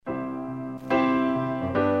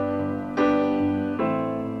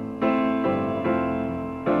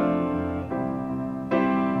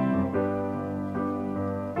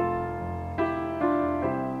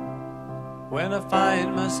When I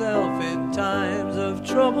find myself in times of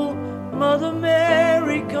trouble, Mother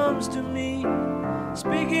Mary comes to me,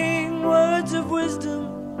 speaking words of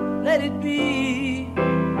wisdom, let it be.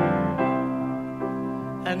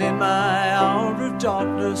 And in my hour of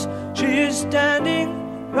darkness, she is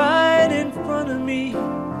standing right in front of me,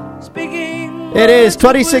 speaking. It is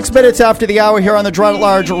 26 minutes after the hour here on the Drawn at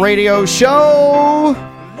Large Radio Show.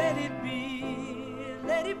 Let it be,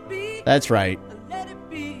 let it be. That's right. Let it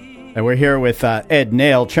be. And we're here with Ed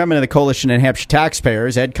Nail, chairman of the Coalition of New Hampshire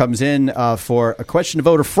Taxpayers. Ed comes in for a question of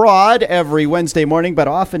voter fraud every Wednesday morning, but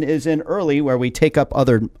often is in early where we take up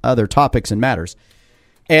other topics and matters.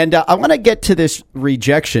 And I want to get to this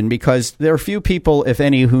rejection because there are few people, if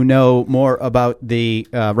any, who know more about the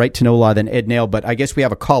right to know law than Ed Nail. But I guess we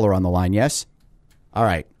have a caller on the line, yes? All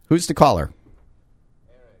right. Who's the caller?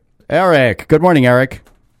 Eric. Good morning, Eric.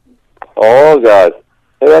 Oh, God.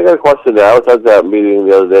 Hey, I got a question there. I was at that meeting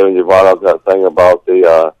the other day when you brought up that thing about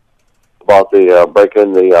the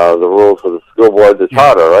breaking the rules of the school board, the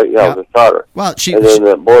charter, right? Yeah, the charter. Well, and then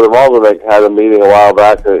the Board of Aldermen had a meeting a while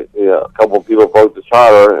back. A couple of people broke the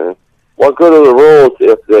charter. And what good are the rules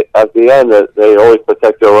if they, at the end that they always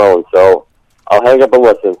protect their own? So I'll hang up and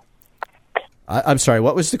listen. I'm sorry.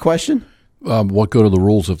 What was the question? What good are the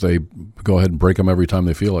rules if they go ahead and break them every time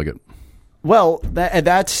they feel like it? Well,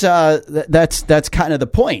 that's kind of the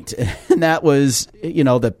point, and that was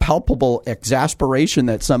the palpable exasperation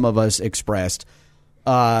that some of us expressed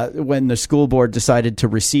when the school board decided to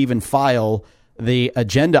receive and file the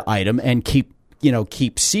agenda item and keep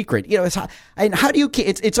secret. How do you?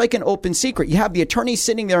 It's like an open secret. You have the attorney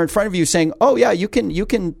sitting there in front of you saying, "Oh yeah, you can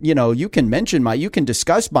mention you can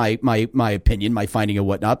discuss my opinion, my finding and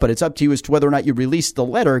whatnot, but it's up to you as to whether or not you release the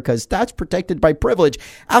letter because that's protected by privilege."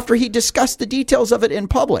 After he discussed the details of it in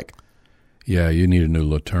public. Yeah, you need a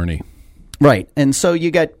new attorney, right? And so you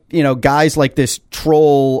get guys like this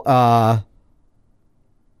troll.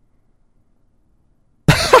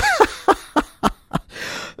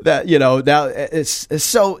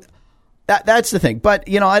 That's the thing. But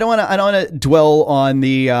I don't want to dwell on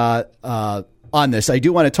the on this. I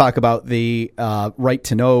do want to talk about the right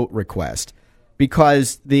to know request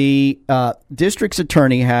because the district's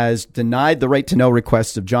attorney has denied the right to know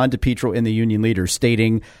requests of John DePietro and the union leaders,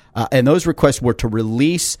 stating and those requests were to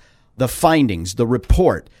release the findings, the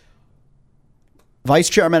report. Vice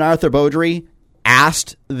Chairman Arthur Beaudry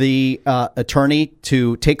asked the attorney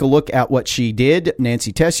to take a look at what she did,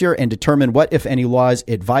 Nancy Tessier, and determine what, if any, laws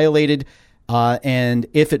it violated, and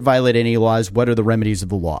if it violated any laws, what are the remedies of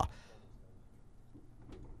the law.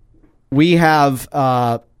 We have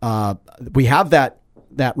that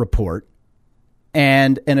report,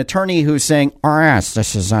 and an attorney who's saying, "Oh yes,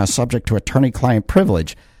 this is subject to attorney-client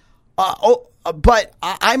privilege." But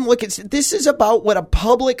I'm looking. This is about what a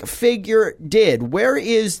public figure did. Where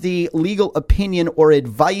is the legal opinion or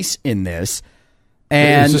advice in this?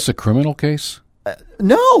 And is this a criminal case?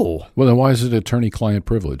 No. Well, then why is it attorney-client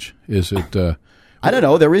privilege? Is it? I don't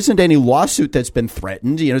know. There isn't any lawsuit that's been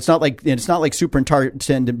threatened. It's not like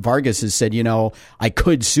Superintendent Vargas has said, I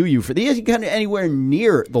could sue you for this. Kind of anywhere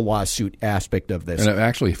near the lawsuit aspect of this. And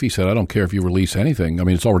actually, if he said, I don't care if you release anything, I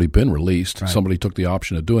mean, it's already been released. Right. Somebody took the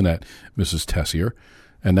option of doing that, Mrs. Tessier,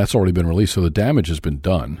 and that's already been released. So the damage has been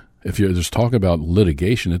done. If you're just talking about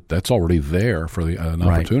litigation, that's already there for an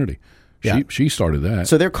opportunity. Yeah. She started that.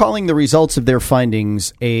 So they're calling the results of their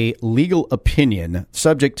findings a legal opinion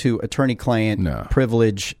subject to attorney-client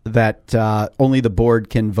privilege that only the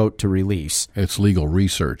board can vote to release. It's legal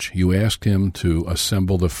research. You asked him to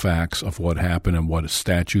assemble the facts of what happened and what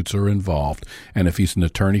statutes are involved. And if he's an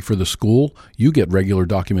attorney for the school, you get regular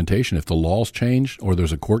documentation. If the laws change or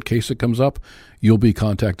there's a court case that comes up, you'll be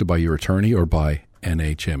contacted by your attorney or by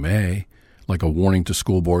NHMA. Like a warning to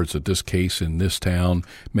school boards that this case in this town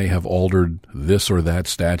may have altered this or that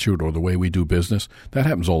statute or the way we do business. That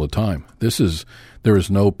happens all the time. There is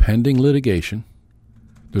no pending litigation.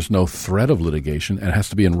 There's no threat of litigation. And it has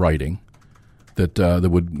to be in writing that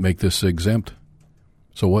would make this exempt.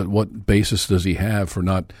 So what basis does he have for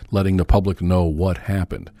not letting the public know what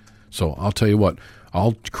happened? So I'll tell you what.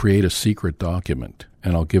 I'll create a secret document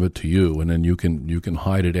and I'll give it to you, and then you can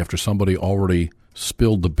hide it after somebody already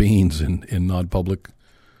spilled the beans in non-public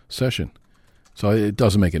session. So it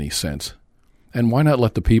doesn't make any sense. And why not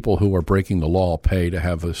let the people who are breaking the law pay to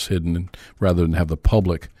have this hidden rather than have the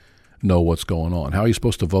public know what's going on? How are you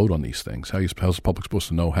supposed to vote on these things? How's the public supposed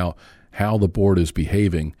to know how the board is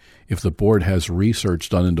behaving if the board has research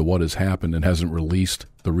done into what has happened and hasn't released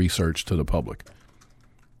the research to the public?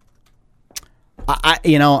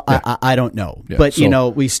 I don't know, Yeah, but so-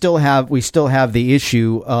 we still have the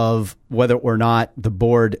issue of whether or not the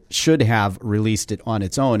board should have released it on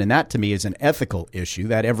its own, and that to me is an ethical issue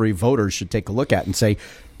that every voter should take a look at and say,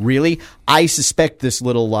 really, I suspect this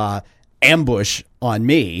little ambush on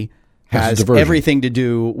me has diversion. everything to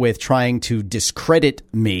do with trying to discredit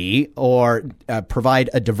me or provide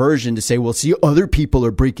a diversion to say, well, see, other people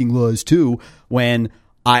are breaking laws too, when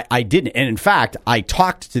I didn't. And in fact, I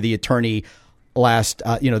talked to the attorney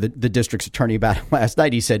the district's attorney about it last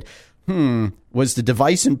night. He said, was the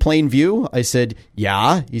device in plain view? I said,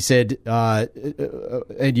 yeah. He said, and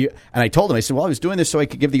I told him, I said, well, I was doing this so I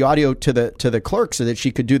could give the audio to the clerk so that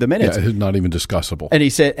she could do the minutes. Yeah, it's not even discussable. And he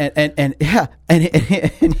said, and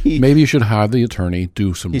he, maybe you should have the attorney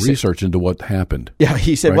do some research into what happened. yeah,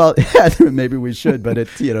 he said, right? well, maybe we should, but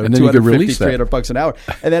it's, and then you could release that. $300 an hour.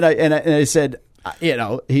 And then I said,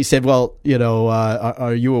 he said, well,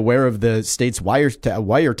 are you aware of the state's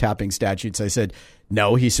wiretapping statutes? I said,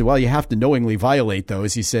 no. He said, well, you have to knowingly violate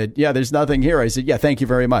those. He said, yeah, there's nothing here. I said, yeah, thank you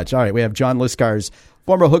very much. All right. We have John Liscars,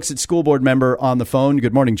 former Hooksett School Board member, on the phone.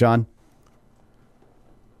 Good morning, John.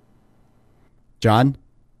 John?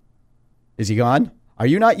 Is he gone? Are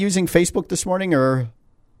you not using Facebook this morning, or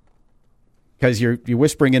because you're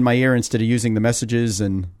whispering in my ear instead of using the messages?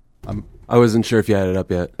 And I wasn't sure if you had it up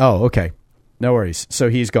yet. Oh, okay. No worries. So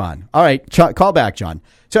he's gone. All right. Call back, John.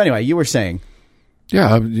 So anyway, you were saying.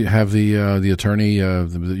 Yeah, you have the attorney,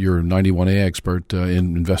 your 91A expert,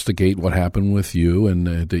 investigate what happened with you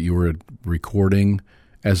and that you were recording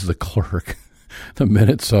as the clerk the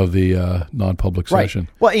minutes of the non-public session.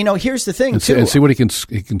 Right. Well, here's the thing, too. And see what he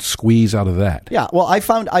can squeeze out of that. Yeah. Well, I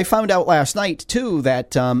found out last night too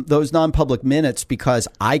that those non-public minutes, because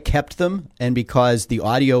I kept them and because the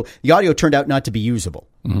audio turned out not to be usable.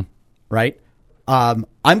 Mm-hmm. Right. I'm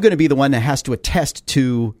going to be the one that has to attest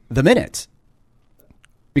to the minutes.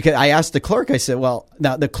 Because I asked the clerk, I said, well,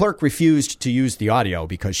 now the clerk refused to use the audio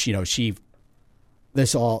because, she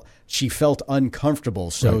felt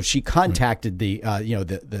uncomfortable. So she contacted the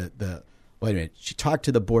wait a minute. She talked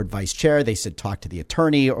to the board vice chair. They said, talk to the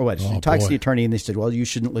attorney or what? She talks to the attorney and they said, well, you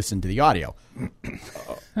shouldn't listen to the audio.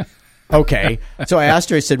 Okay. So I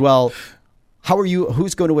asked her, I said, well,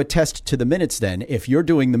 who's going to attest to the minutes then? If you're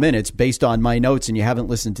doing the minutes based on my notes and you haven't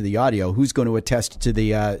listened to the audio, who's going to attest to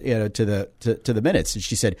the to the minutes? And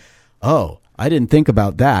she said, oh, I didn't think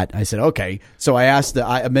about that. I said, okay. So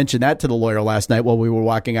I mentioned that to the lawyer last night while we were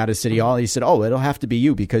walking out of City Hall. He said, oh, it'll have to be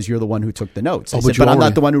you because you're the one who took the notes. I said, but I'm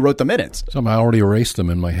not the one who wrote the minutes. Somehow I already erased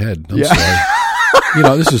them in my head. I'm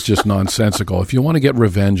sorry. This is just nonsensical. If you want to get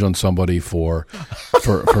revenge on somebody for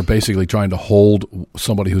basically trying to hold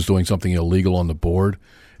somebody who's doing something illegal on the board,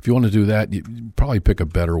 if you want to do that, you probably pick a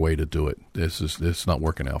better way to do it. It's not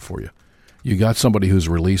working out for you. You got somebody who's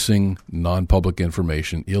releasing non-public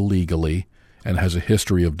information illegally and has a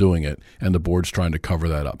history of doing it, and the board's trying to cover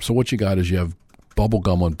that up. So what you got is you have bubble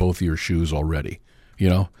gum on both of your shoes already.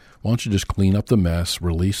 Why don't you just clean up the mess,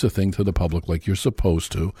 release the thing to the public like you're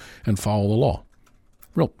supposed to, and follow the law?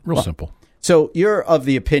 Real simple. So you're of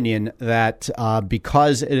the opinion that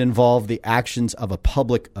because it involved the actions of a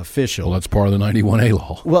public official. Well, that's part of the 91A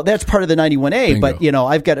law. Well, that's part of the 91A. Bingo. But,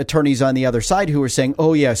 I've got attorneys on the other side who are saying,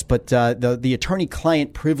 oh, yes, but the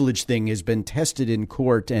attorney-client privilege thing has been tested in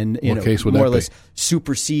court and more or less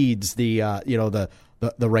supersedes the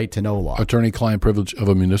right to know law. Attorney-client privilege of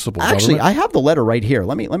a municipal Actually, government? I have the letter right here.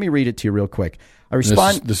 Let me read it to you real quick. I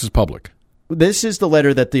respond. This is public. This is the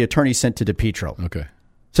letter that the attorney sent to DePietro. Okay.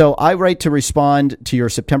 So I write to respond to your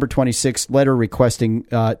September 26th letter requesting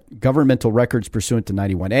governmental records pursuant to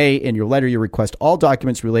 91A. In your letter, you request all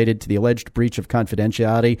documents related to the alleged breach of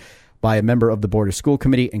confidentiality by a member of the Board of School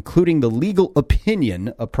Committee, including the legal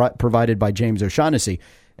opinion provided by James O'Shaughnessy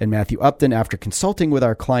and Matthew Upton. After consulting with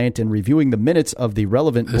our client and reviewing the minutes of the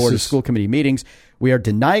relevant Board of School Committee meetings, we are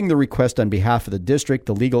denying the request on behalf of the district.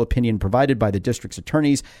 The legal opinion provided by the district's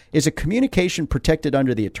attorneys is a communication protected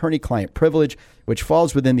under the attorney-client privilege, which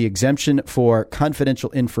falls within the exemption for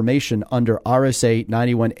confidential information under RSA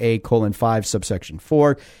 91A:5, subsection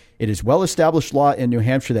 4. It is well-established law in New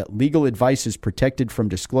Hampshire that legal advice is protected from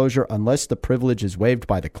disclosure unless the privilege is waived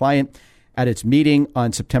by the client. At its meeting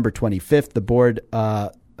on September 25th, the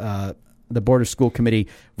Board of School Committee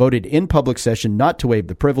voted in public session not to waive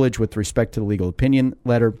the privilege with respect to the legal opinion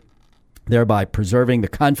letter, thereby preserving the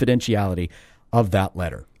confidentiality of that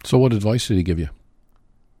letter. So what advice did he give you?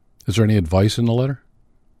 Is there any advice in the letter?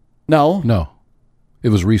 No. It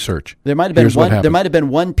was research. There might have been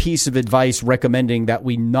one piece of advice recommending that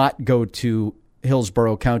we not go to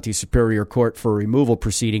Hillsborough County Superior Court for a removal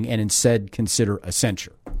proceeding and instead consider a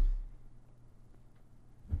censure.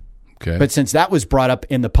 Okay. But since that was brought up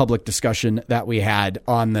in the public discussion that we had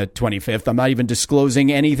on the 25th, I'm not even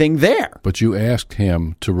disclosing anything there. But you asked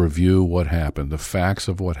him to review what happened, the facts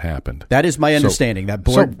of what happened. That is my understanding. That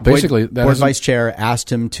board vice chair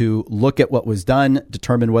asked him to look at what was done,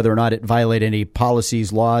 determine whether or not it violated any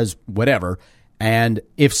policies, laws, whatever, and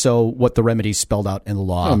if so, what the remedies spelled out in the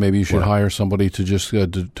law. Well, maybe you should hire somebody to just to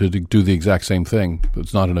do the exact same thing.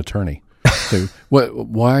 It's not an attorney. So,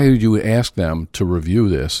 why would you ask them to review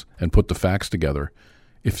this and put the facts together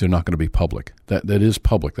if they're not going to be public? That is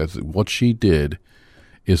public. That's what she did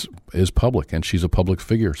is public, and she's a public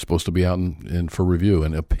figure, supposed to be out in for review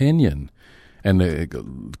and opinion. And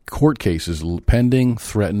the court cases, pending,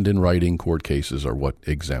 threatened in writing court cases are what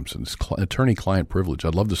exempts. And it's attorney-client privilege.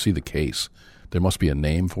 I'd love to see the case. There must be a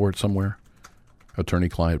name for it somewhere.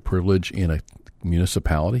 Attorney-client privilege in a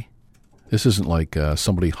municipality. This isn't like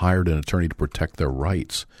somebody hired an attorney to protect their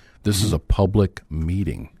rights. This is a public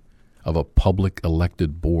meeting of a public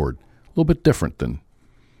elected board. A little bit different than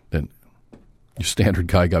your standard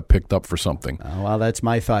guy got picked up for something. Oh, well, that's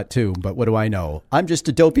my thought too. But what do I know? I'm just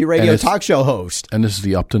a dopey radio talk show host. And this is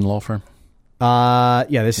the Upton law firm?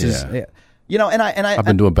 This is, you know, and I've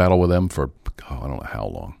been doing battle with them for, I don't know how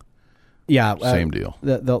long. Yeah. Same deal.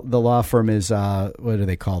 The law firm is, what do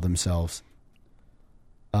they call themselves?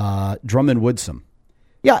 Drummond Woodsum.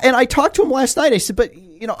 Yeah, and I talked to him last night. I said, but,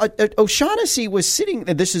 you know, O'Shaughnessy was sitting,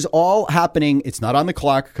 and this is all happening. It's not on the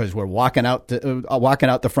clock because we're walking out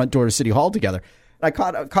the front door to City Hall together. And I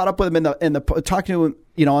caught up with him in the talking to him,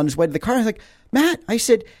 you know, on his way to the car. I was like, Matt, I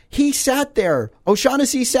said, he sat there.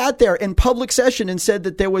 O'Shaughnessy sat there in public session and said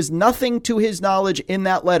that there was nothing to his knowledge in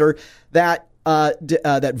that letter that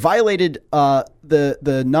violated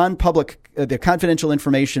the non-public, the confidential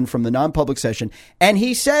information from the non-public session. And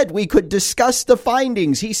he said we could discuss the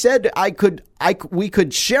findings. He said we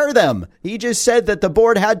could share them. He just said that the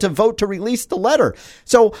board had to vote to release the letter.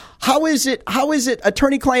 So how is it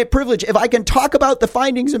attorney-client privilege if I can talk about the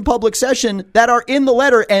findings in public session that are in the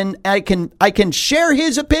letter and I can share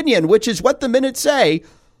his opinion, which is what the minutes say.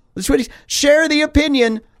 That's what share the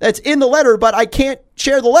opinion that's in the letter, but I can't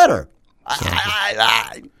share the letter.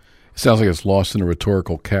 Sounds like it's lost in a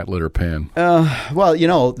rhetorical cat litter pan. Well, you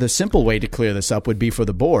know, the simple way to clear this up would be for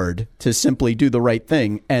the board to simply do the right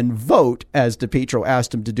thing and vote, as DePietro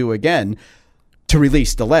asked him to do again, to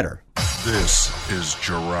release the letter. This is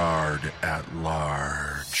Gerard at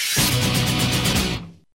Large.